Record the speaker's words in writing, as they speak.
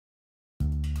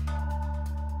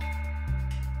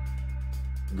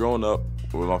Growing up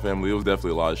with my family, it was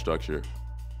definitely a lot of structure.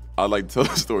 I like to tell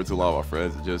the story to a lot of my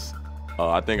friends.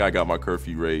 I think I got my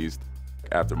curfew raised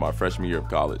after my freshman year of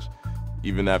college.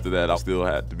 Even after that, I still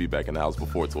had to be back in the house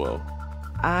before 12.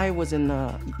 I was in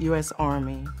the U.S.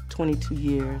 Army 22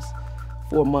 years,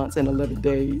 4 months, and 11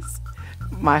 days.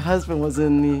 My husband was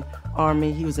in the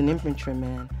Army. He was an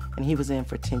infantryman, and he was in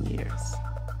for 10 years.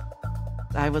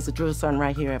 I was a drill sergeant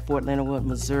right here at Fort Leonard Wood,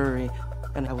 Missouri,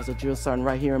 and I was a drill sergeant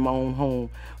right here in my own home.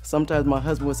 Sometimes my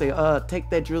husband would say, take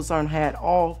that drill sergeant hat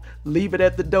off, leave it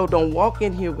at the door, don't walk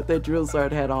in here with that drill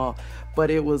sergeant hat on.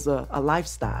 But it was a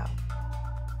lifestyle.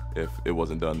 If it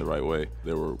wasn't done the right way,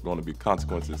 there were going to be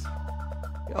consequences.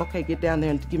 Okay, get down there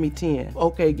and give me 10.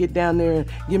 Okay, get down there and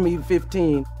give me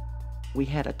 15. We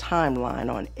had a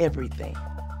timeline on everything.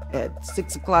 At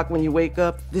 6 o'clock when you wake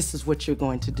up, this is what you're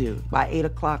going to do. By 8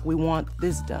 o'clock, we want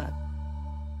this done.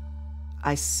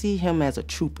 I see him as a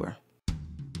trooper.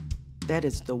 That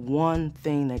is the one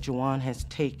thing that Juwan has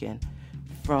taken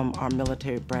from our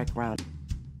military background.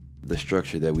 The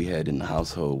structure that we had in the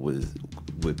household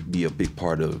would be a big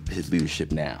part of his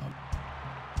leadership now.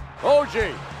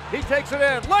 OG, he takes it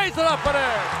in, lays it up and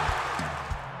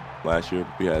in. Last year,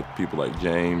 we had people like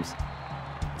James,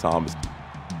 Thomas,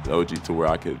 OG, to where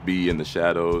I could be in the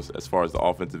shadows as far as the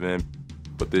offensive end.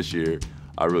 But this year,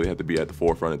 I really had to be at the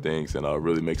forefront of things and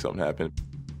really make something happen.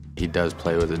 He does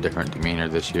play with a different demeanor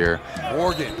this year.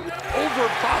 Morgan, over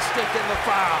Bostic in the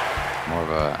foul. More of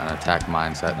an attack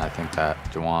mindset, and I think that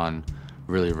Juwan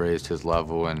really raised his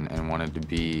level and wanted to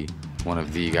be one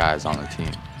of the guys on the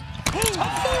team.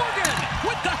 Morgan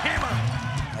with the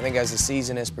hammer. I think as the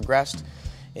season has progressed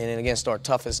and against our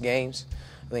toughest games,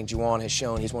 I think Juwan has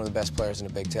shown he's one of the best players in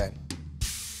the Big Ten.